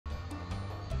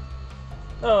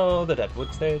Oh, the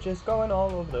Deadwood stage is going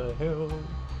all over the hill.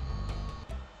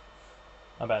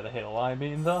 And by the hill, I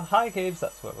mean the high caves.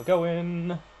 That's where we're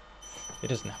going. It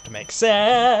doesn't have to make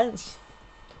sense.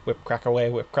 Whip crack away,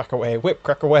 whip crack away, whip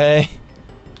crack away.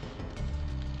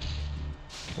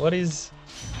 What is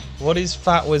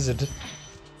Fat Wizard?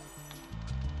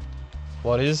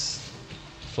 What is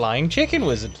Flying Chicken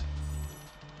Wizard?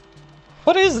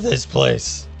 What is this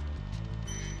place?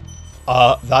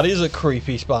 That is a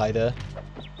creepy spider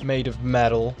made of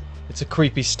metal. It's a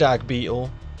creepy stag beetle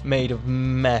made of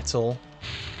metal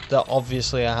that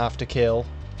obviously I have to kill.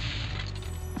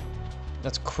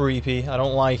 That's creepy. I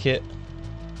don't like it.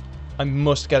 I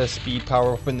must get a speed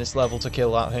power up in this level to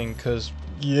kill that thing, because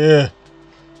yeah,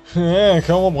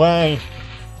 come away.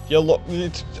 You look,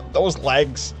 those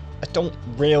legs. I don't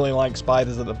really like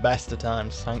spiders at the best of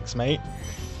times, thanks mate.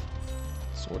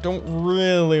 So I don't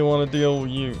really want to deal with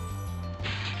you.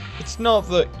 It's not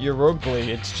that you're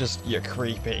ugly, it's just you're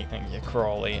creepy and you're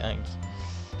crawly and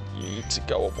you need to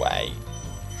go away.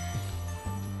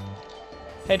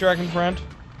 Hey dragon friend.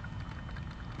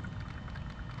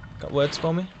 Got words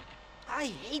for me? I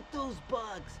hate those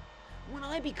bugs. When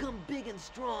I become big and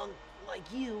strong, like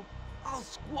you, I'll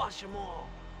squash them all.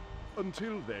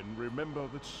 Until then, remember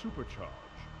that supercharge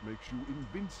makes you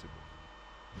invincible.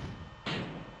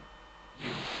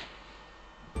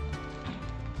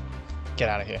 Get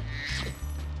out of here.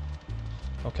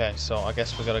 Okay, so I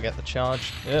guess we gotta get the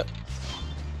charge. Yep.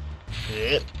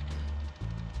 Yep.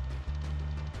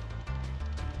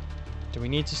 Do we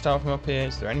need to start from up here?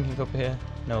 Is there anything up here?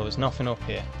 No, there's nothing up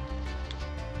here.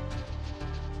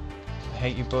 I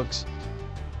hate you bugs.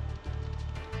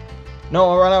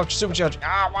 No, I ran out of supercharge.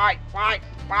 Ah, why?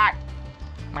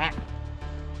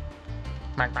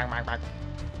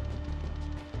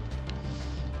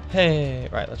 Hey,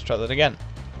 right, let's try that again.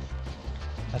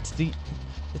 It's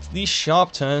these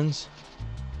sharp turns.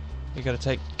 You gotta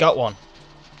take. Got one.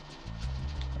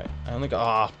 Right, I only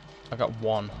got. I got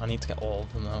one. I need to get all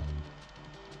of them though.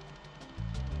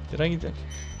 Did I?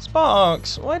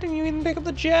 Sparks, why didn't you even pick up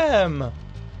the gem?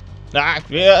 Ah,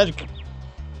 yeah.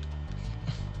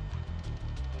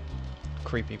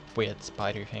 Creepy, weird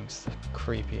spider things. They're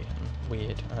creepy and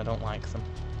weird. I don't like them.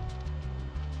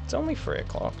 It's only 3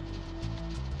 o'clock.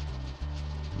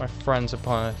 My friends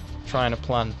are trying to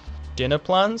plan dinner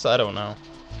plans? I don't know.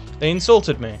 They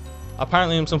insulted me.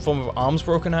 Apparently I'm some form of arms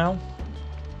broken now.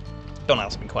 Don't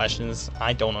ask me questions.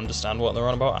 I don't understand what they're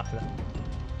on about either.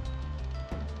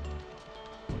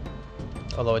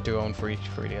 Although I do own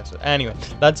 3DS. Anyway,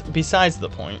 that's besides the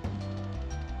point.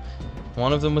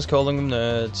 One of them was calling them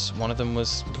nerds. One of them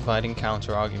was providing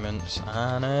counter arguments.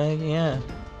 And yeah.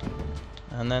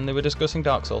 And then they were discussing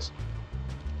Dark Souls.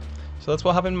 So that's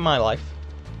what happened in my life.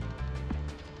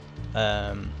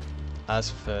 As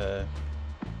for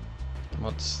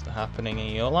what's happening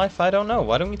in your life, I don't know.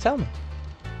 Why don't you tell me?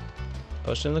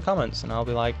 Post it in the comments and I'll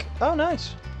be like, oh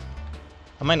nice.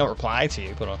 I might not reply to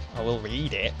you, but I will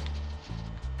read it.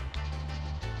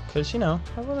 Because, you know,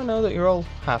 I want to know that you're all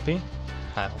happy.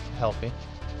 Healthy.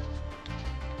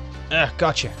 Ah,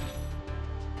 gotcha.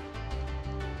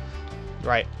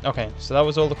 Right, okay, so that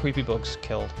was all the creepy bugs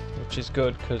killed. Which is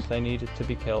good, because they needed to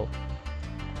be killed.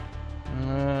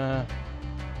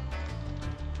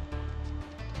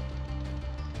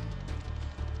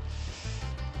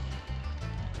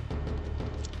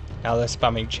 Now they're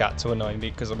spamming chat to annoy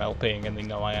me because I'm LPing and they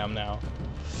know I am now.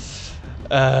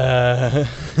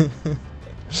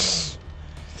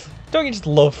 Don't you just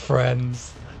love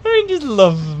friends? Don't you just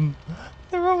love them?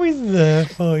 They're always there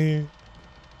for you.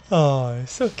 Oh,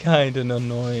 it's so kind and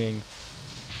annoying.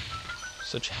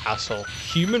 Such hassle.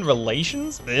 Human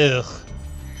relations? Ugh.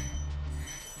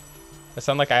 I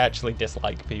sound like I actually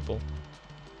dislike people.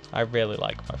 I really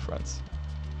like my friends.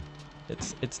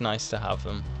 It's nice to have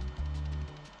them.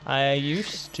 I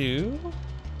used to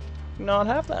not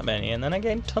have that many, and then I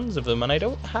gained tons of them, and I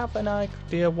don't have an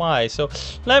idea why. So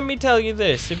let me tell you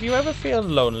this: if you ever feel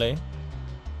lonely,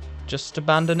 just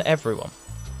abandon everyone.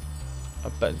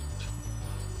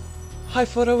 I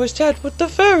thought I was dead, but the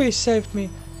fairies saved me.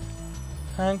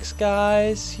 Thanks,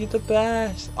 guys. You're the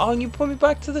best. Oh, and you put me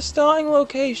back to the starting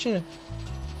location.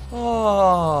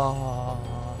 Oh,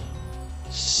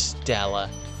 Stella.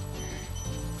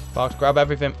 Fox, grab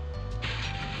everything.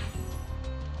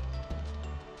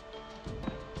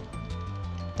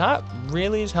 That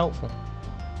really is helpful.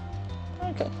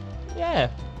 Okay, yeah.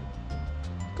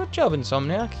 Good job,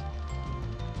 Insomniac.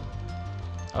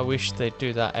 I wish they'd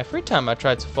do that every time I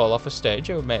tried to fall off a stage.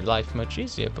 It would make life much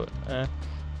easier, but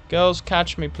girls,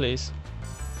 catch me, please.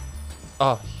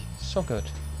 Oh, so good.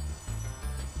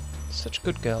 Such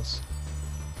good girls.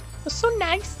 That's so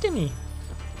nice to me.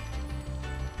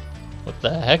 What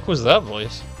the heck was that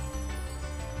voice?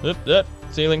 Oop,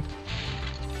 ceiling.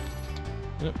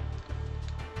 Oop.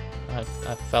 I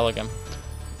fell again.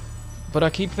 But I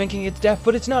keep thinking it's death,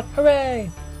 but it's not. Hooray!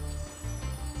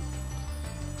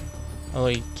 Oh,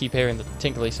 you keep hearing the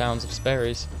tinkly sounds of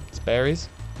Sperries. Sperries?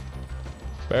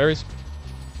 Sperries?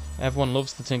 Everyone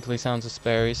loves the tinkly sounds of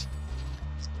Sperries.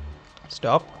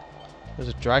 Stop. There's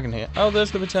a dragon here. Oh,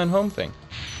 there's the return home thing.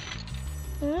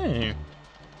 Hey.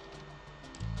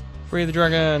 Free the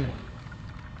dragon.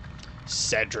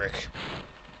 Cedric.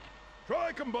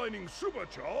 Try combining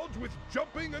supercharge with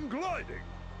jumping and gliding,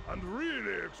 and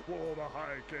really explore the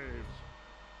high caves.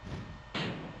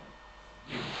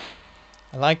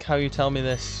 I like how you tell me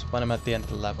this when I'm at the end of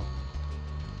the level.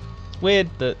 It's weird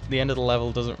that the end of the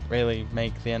level doesn't really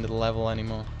make the end of the level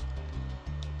anymore.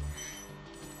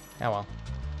 Oh well.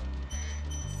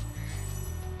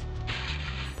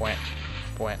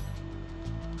 Point.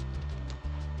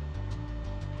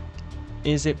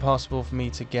 Is it possible for me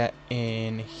to get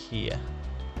in here?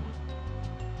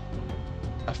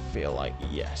 I feel like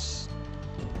yes.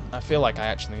 I feel like I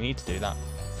actually need to do that.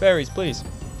 Fairies, please.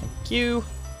 Thank you.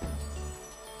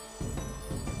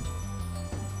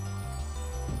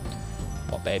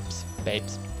 Oh, babes.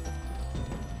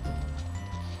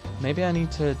 Maybe I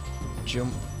need to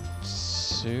jump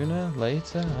sooner,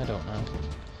 later? I don't know.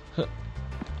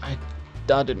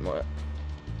 That didn't work.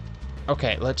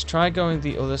 Okay, let's try going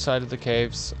the other side of the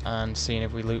caves and seeing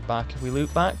if we loop back. If we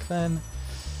loop back, then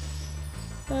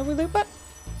we loop back.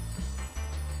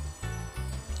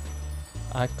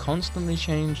 I constantly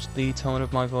change the tone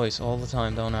of my voice all the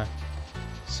time, don't I?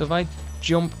 So if I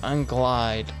jump and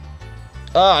glide...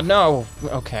 Ah, no!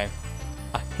 Okay.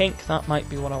 I think that might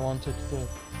be what I wanted to do.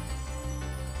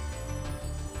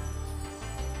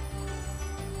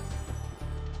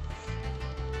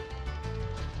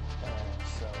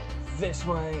 So, this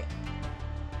way...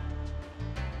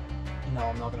 No,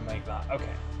 I'm not going to make that.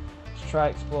 Okay. Let's try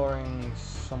exploring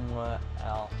somewhere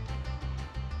else.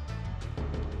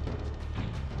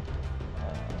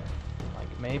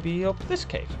 Like maybe up this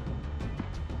cave.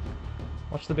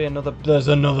 Watch there be another... There's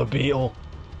another beetle.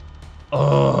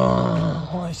 Oh,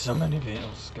 why so many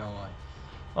beetles? Go away.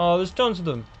 Oh, there's tons of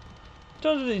them.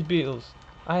 Tons of these beetles.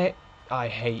 I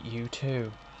hate you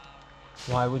too.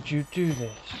 Why would you do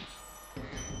this?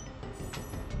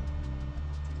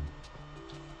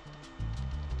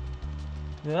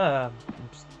 Yeah, I'm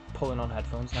just pulling on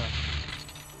headphones now.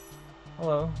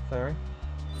 Hello, fairy.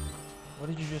 What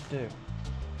did you just do?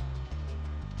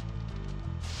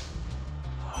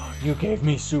 You gave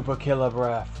me super killer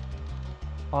breath.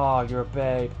 Oh, you're a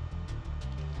babe.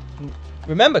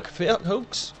 Remember,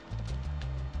 hooks.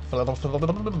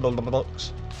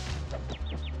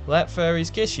 Let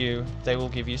fairies kiss you, they will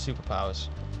give you superpowers.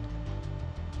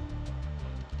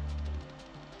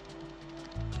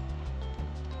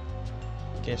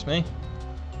 Kiss me.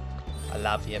 I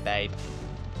love you, babe.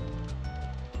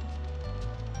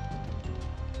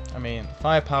 I mean,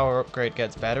 firepower upgrade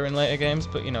gets better in later games,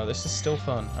 but you know, this is still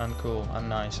fun and cool and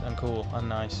nice and cool and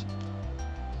nice.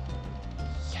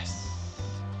 Yes.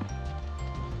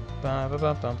 Ba ba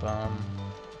ba bum bum.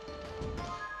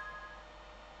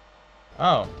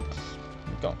 Oh,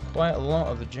 we've got quite a lot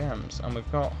of the gems, and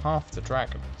we've got half the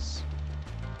dragons.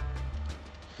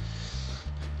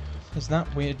 There's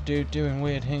that weird dude doing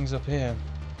weird things up here.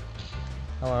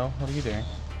 Hello, what are you doing?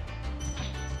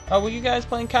 Oh, were you guys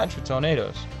playing catch with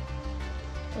tornadoes?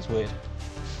 That's weird.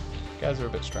 You guys are a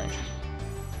bit strange.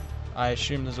 I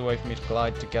assume there's a way for me to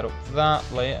glide to get up that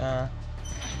later.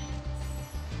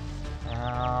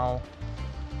 Ow.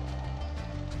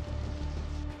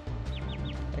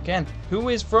 Again, who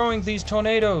is throwing these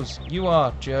tornadoes? You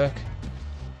are, jerk.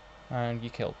 And you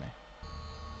killed me.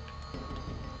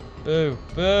 Boo,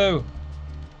 boo!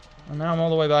 And now I'm all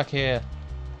the way back here.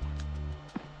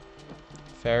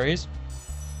 Fairies?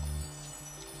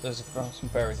 There's some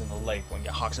fairies in the lake when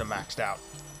your hawks are maxed out.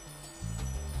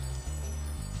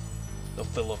 They'll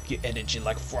fill up your energy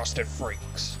like frosted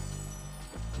freaks.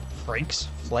 Freaks?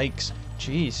 Flakes?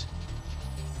 Jeez.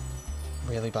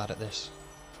 Really bad at this.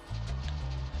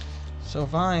 So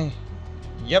if I...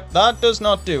 Yep, that does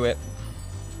not do it.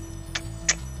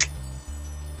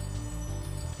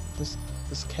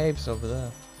 This cave's over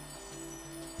there.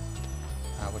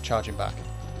 Ah, we're charging back.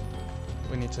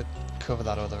 We need to cover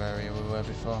that other area we were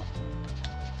before.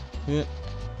 Yeah.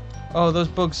 Oh, those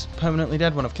bugs permanently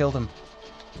dead when I've killed them.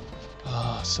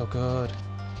 Oh, so good.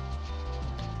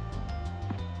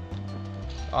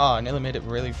 Oh, I nearly made it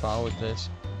really far with this.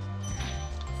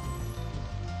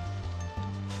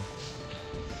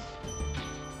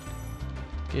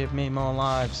 Give me more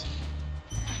lives.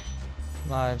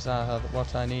 Lives are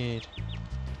what I need.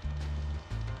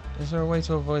 Is there a way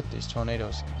to avoid these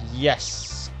tornadoes?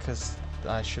 Yes, because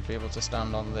I should be able to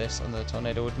stand on this and the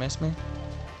tornado would miss me.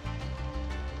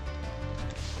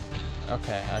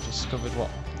 Okay, I discovered what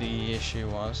the issue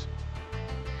was.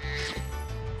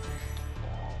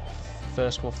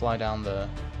 First we'll fly down there.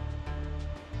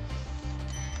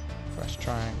 Press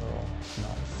triangle,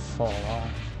 not fall off.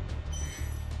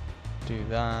 Do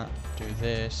that, do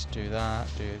this, do that,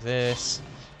 do this.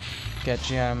 Get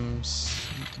gems,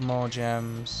 more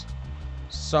gems.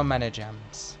 So many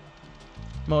gems.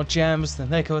 More gems than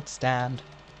they could stand.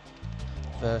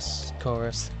 Verse,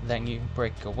 chorus, then you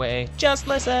break away. Just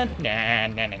listen. Nah,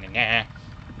 nah, nah, nah, nah.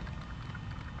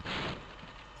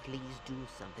 Please do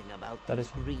something about That these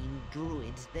is- green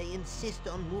druids. They insist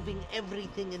on moving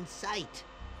everything in sight.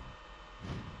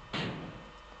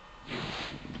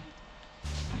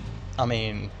 I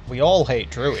mean, we all hate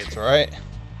druids, right?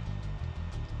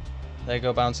 They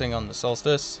go bouncing on the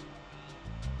solstice.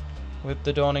 With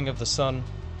the dawning of the sun.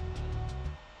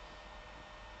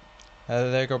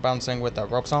 They go bouncing with their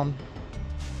robes on.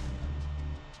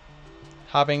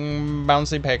 Having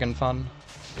bouncy pagan fun.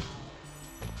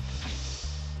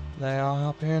 They are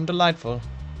happy and delightful.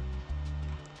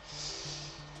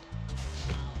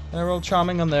 They're all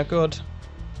charming and they're good.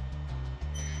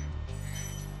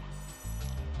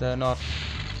 They're not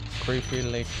creepy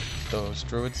like those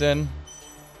druids in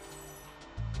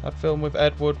that film with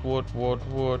Edward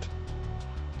Wood.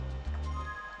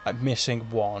 I'm missing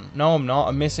one. No, I'm not.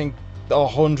 I'm missing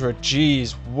 100.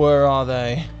 Jeez, where are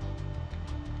they?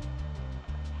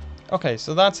 Okay,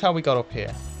 so that's how we got up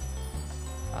here.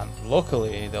 And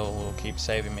luckily, they will keep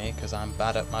saving me because I'm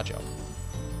bad at my job.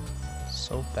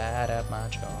 So bad at my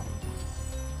job.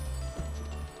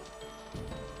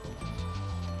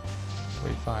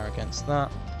 Free fire against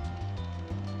that.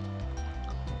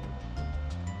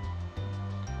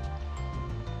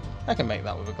 I can make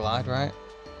that with a glide, right?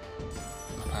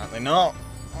 Apparently not.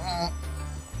 I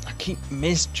keep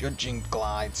misjudging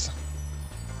glides.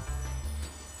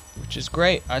 Which is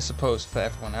great, I suppose, for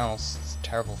everyone else. It's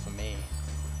terrible for me.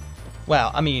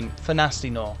 Well, I mean, for Nasty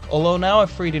Nork. Although now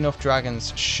I've freed enough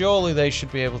dragons, surely they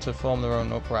should be able to form their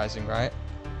own uprising, right?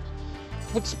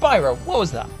 But Spyro, what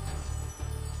was that?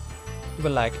 You were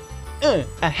like, I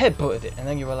headbutted it. And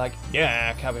then you were like,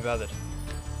 yeah, I can't be bothered.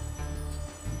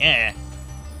 Yeah.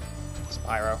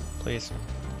 Spyro, please.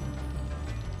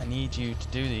 I need you to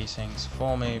do these things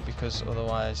for me because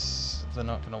otherwise they're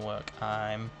not going to work.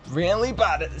 I'm really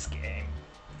bad at this game.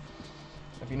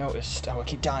 Have you noticed how I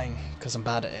keep dying because I'm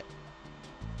bad at it?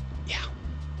 Yeah.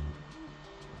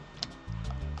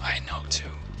 I know too.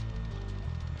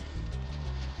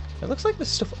 It looks like there's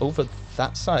stuff over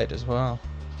that side as well.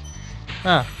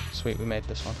 Ah, sweet, we made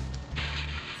this one.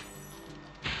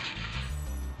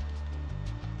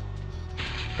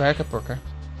 Back up, Brooker.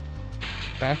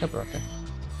 Back up, Brooker.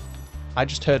 I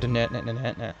just heard a net.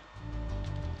 In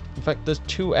fact, there's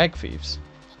 2 egg thieves.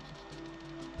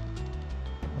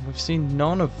 And we've seen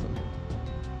none of them.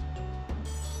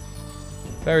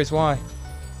 Fairies, why?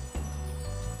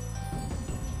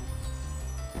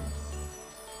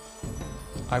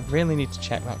 I really need to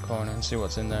check that corner and see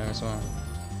what's in there as well.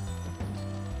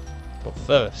 But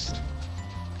first,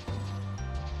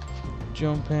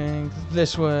 jumping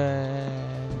this way.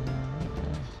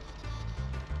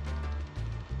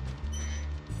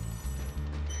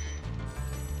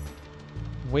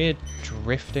 Weird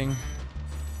drifting.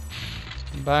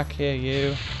 Back here,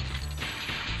 you.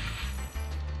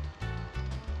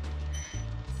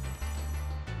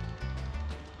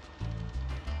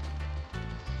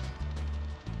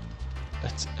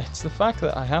 It's the fact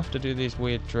that I have to do these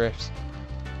weird drifts.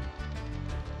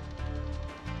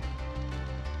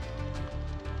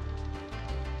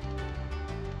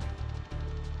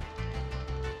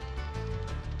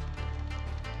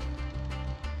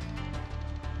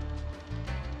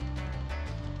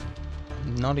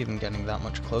 I'm not even getting that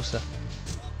much closer.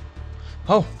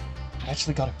 Oh, I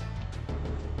actually got him.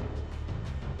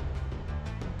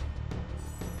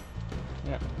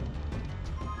 Yeah.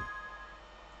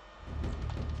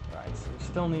 Right, so we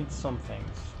still need some things,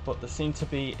 but there seemed to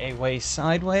be a way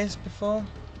sideways before.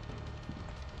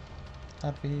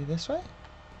 That'd be this way?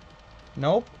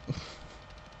 Nope.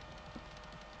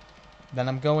 Then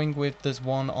I'm going with there's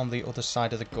one on the other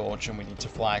side of the gorge and we need to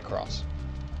fly across.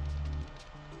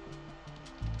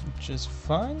 Which is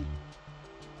fine.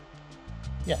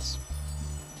 Yes.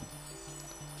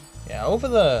 Yeah, over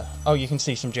the... Oh, you can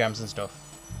see some gems and stuff.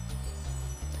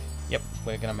 Yep,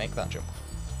 we're gonna make that jump.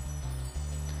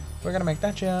 We're gonna make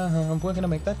that jump. We're gonna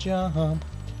make that jump.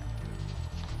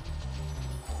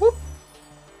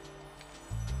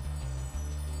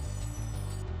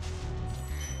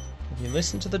 You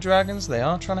listen to the dragons, they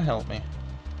are trying to help me.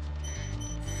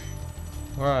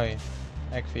 Where are you?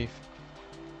 Egg thief.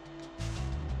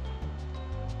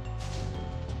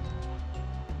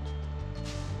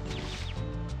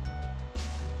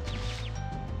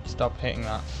 Stop hitting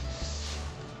that.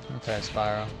 Okay,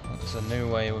 Spyro. There's a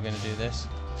new way we're going to do this.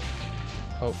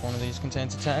 Hope one of these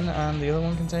contains a 10 and the other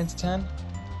one contains a 10.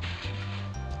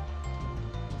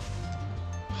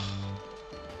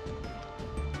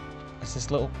 It's this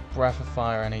little breath of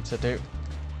fire I need to do.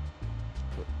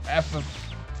 Breath of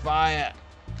Fire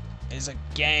is a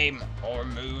game or a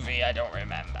movie, I don't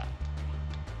remember.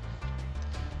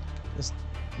 There's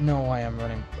no way I'm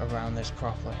running around this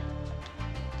properly.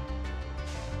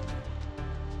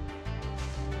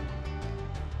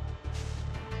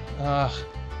 Ugh.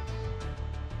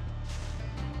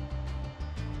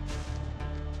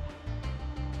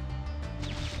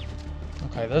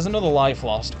 Okay, there's another life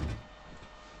lost.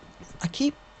 I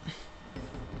keep...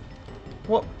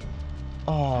 What?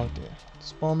 Oh dear.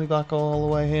 Spawn me back all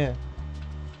the way here.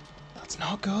 That's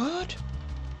not good.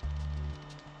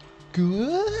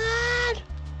 Good?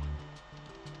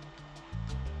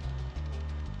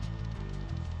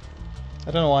 I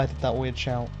don't know why I did that weird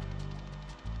shout.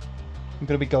 I'm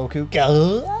gonna be Goku.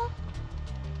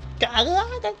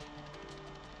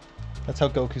 That's how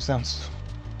Goku sounds.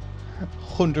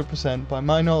 100%. By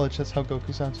my knowledge, that's how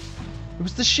Goku sounds. It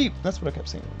was the sheep. That's what I kept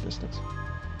seeing in the distance.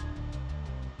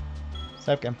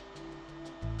 Save game.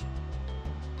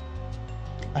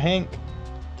 I think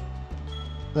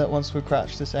that once we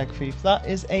catch this egg thief, that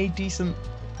is a decent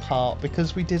part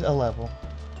because we did a level.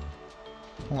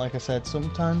 And like I said,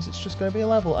 sometimes it's just going to be a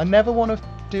level. I never want to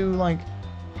do like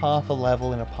half a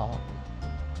level in a part.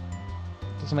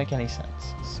 Doesn't make any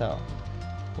sense. So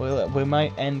we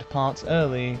might end parts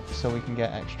early so we can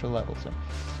get extra levels. So,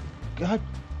 God,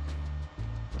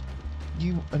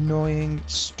 you annoying,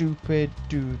 stupid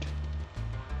dude.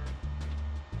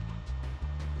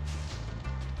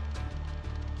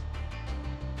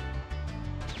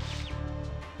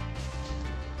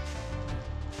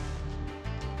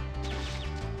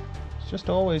 Just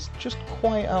always, just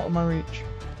quite out of my reach.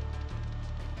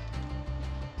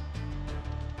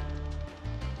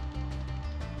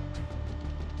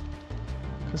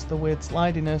 Because the weird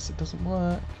slidiness, it doesn't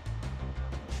work.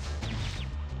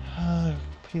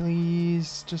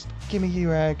 Please, just give me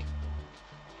your egg.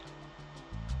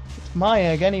 It's my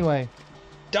egg anyway.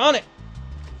 Darn it!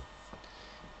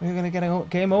 We're gonna get a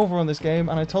game over on this game,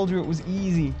 and I told you it was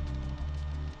easy.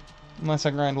 Unless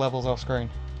I grind levels off screen.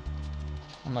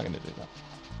 I'm not going to do that.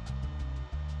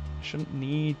 I shouldn't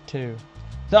need to.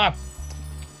 Ah!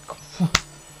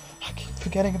 I keep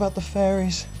forgetting about the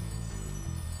fairies.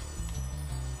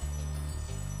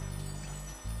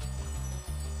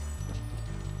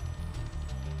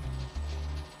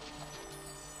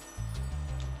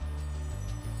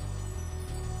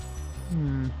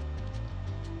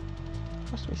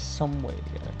 Must be some way to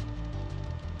get it.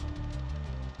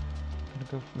 I'm going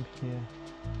to go from here.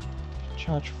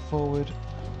 Charge forward.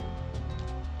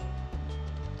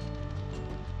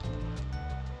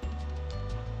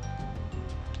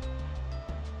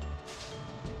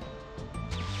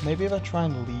 Maybe if I try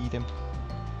and lead him.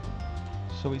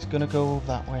 So he's gonna go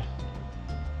that way.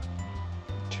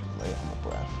 Too late on the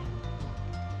breath.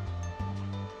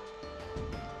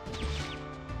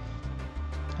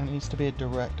 And it needs to be a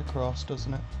direct across,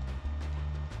 doesn't it?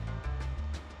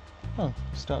 Oh,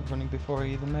 I started running before I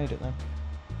even made it then.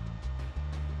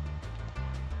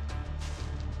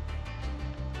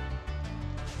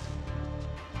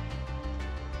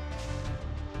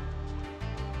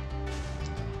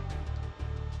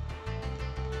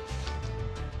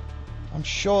 I'm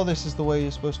sure this is the way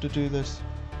you're supposed to do this.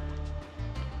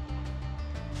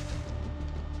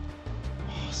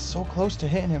 Oh, so close to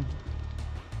hitting him.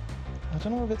 I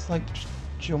don't know if it's like just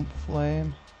jump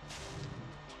flame.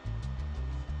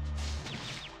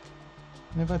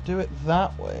 And if I do it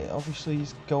that way, obviously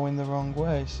he's going the wrong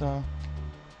way, so...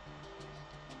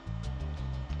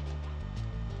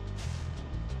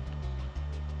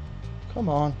 Come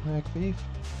on, egg thief.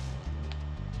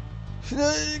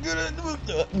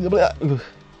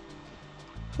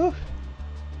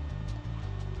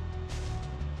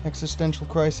 Existential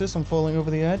crisis, I'm falling over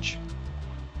the edge.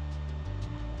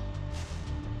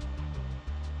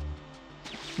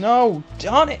 No!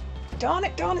 Darn it! Darn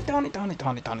it, darn it, darn it, darn it,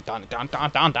 darn it, darn it, darn it, darn it,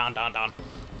 darn it, darn it, darn it.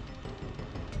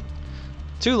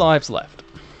 2 lives left.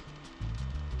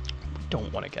 We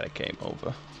don't want to get a game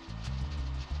over.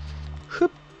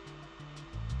 Whoop.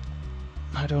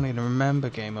 I don't even remember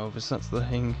game overs, that's the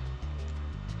thing.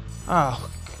 Oh,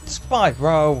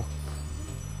 Spyro!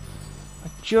 I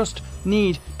just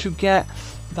need to get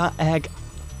that egg.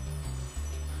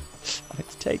 And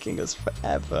it's taking us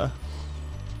forever.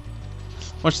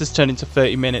 Watch this turn into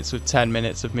 30 minutes with 10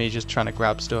 minutes of me just trying to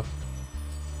grab stuff.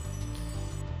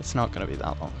 It's not going to be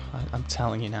that long. I'm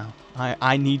telling you now.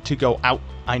 I need to go out.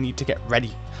 I need to get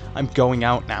ready. I'm going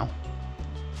out now.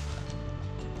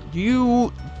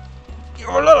 You...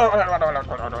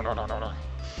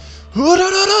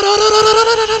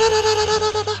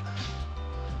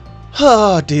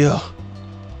 Oh dear.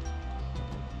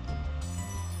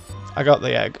 I got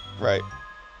the egg, right.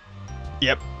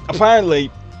 Yep. Apparently,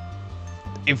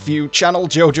 if you channel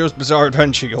JoJo's Bizarre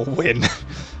Adventure, you'll win.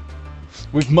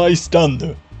 With my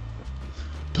standard.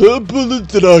 Purple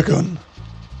Dragon.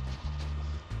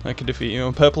 I can defeat you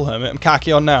on Purple Hermit. I'm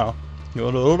khaki on now.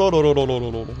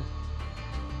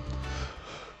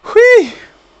 Whee!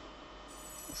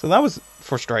 So that was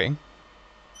frustrating.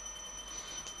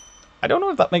 I don't know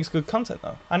if that makes good content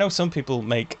though. I know some people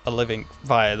make a living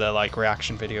via their like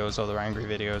reaction videos or their angry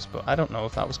videos, but I don't know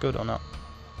if that was good or not.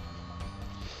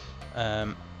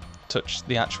 Touch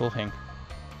the actual thing.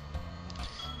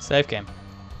 Save game.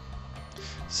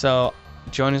 So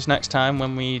join us next time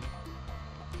when we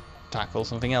tackle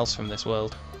something else from this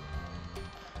world.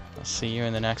 I'll see you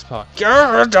in the next part.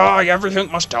 Die!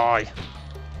 Everything must die!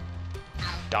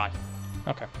 Die.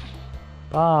 Okay.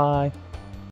 Bye.